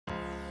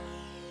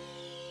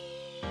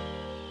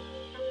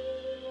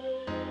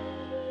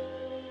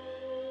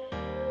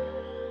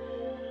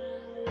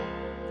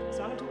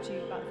So I'm going to talk to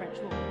you about the French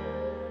horn.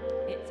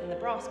 It's in the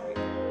brass group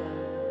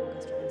of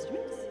orchestral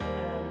instruments.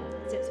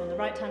 It sits on the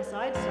right-hand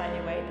side, slightly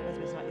away, because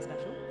we're slightly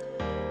special.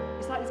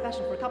 It's slightly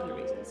special for a couple of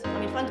reasons. I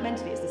mean,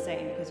 fundamentally it's the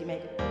same, because you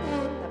make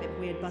that bit of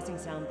weird buzzing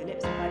sound with the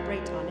lips. We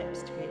vibrate our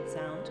lips to create the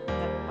sound.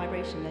 That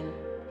vibration then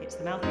hits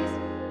the mouthpiece.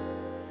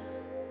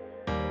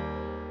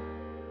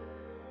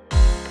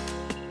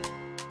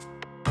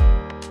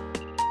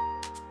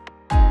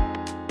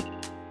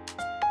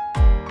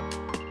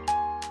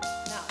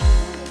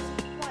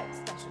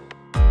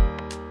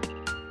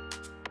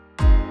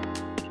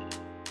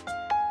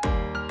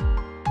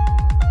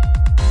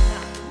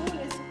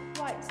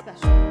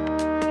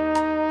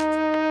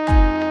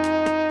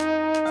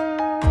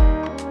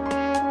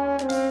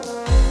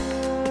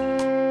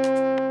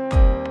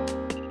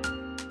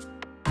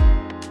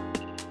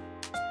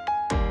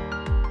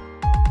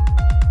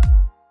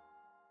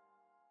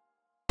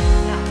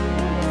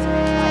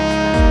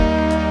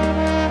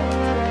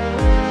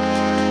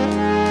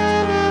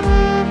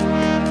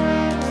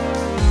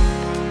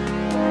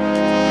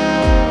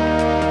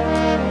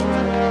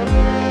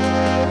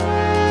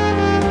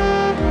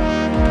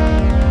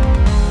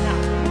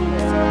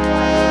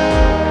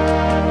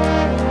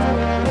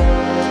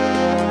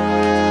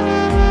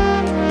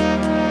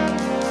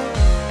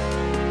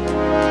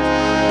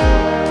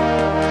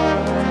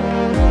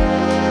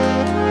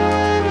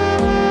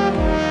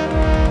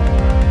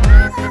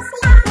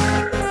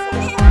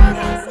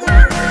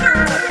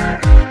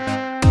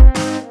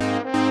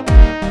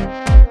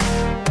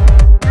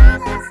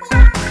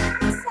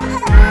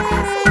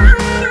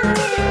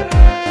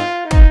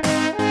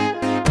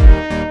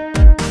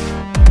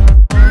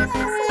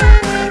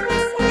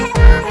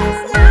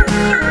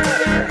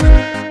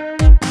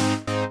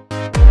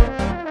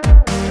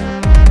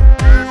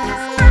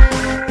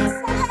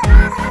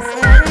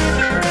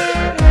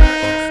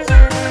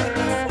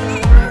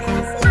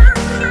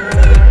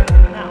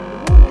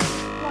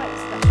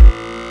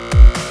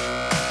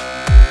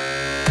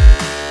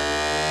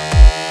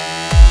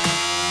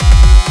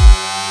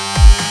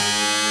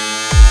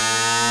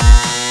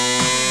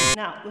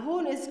 Now, the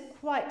horn is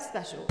quite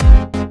special.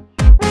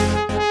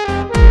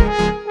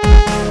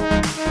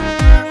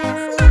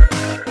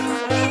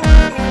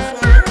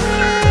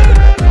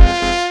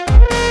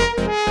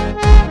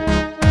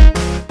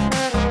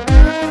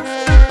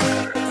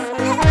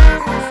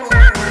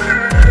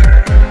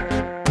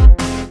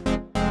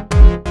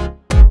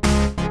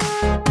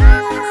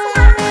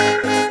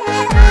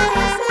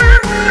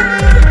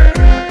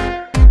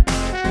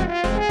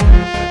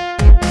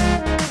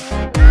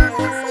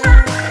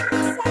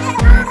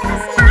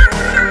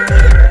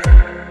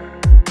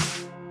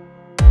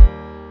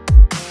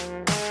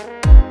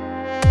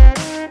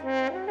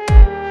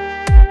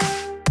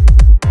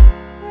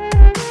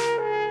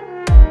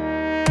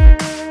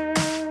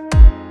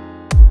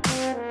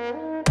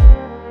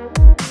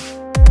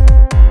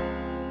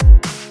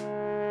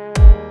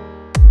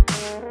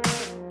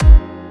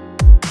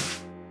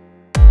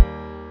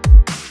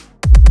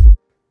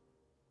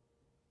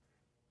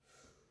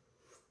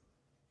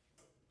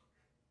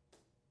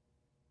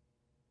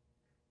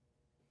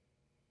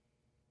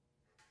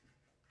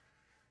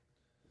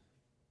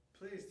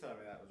 Please tell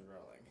me that was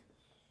rolling.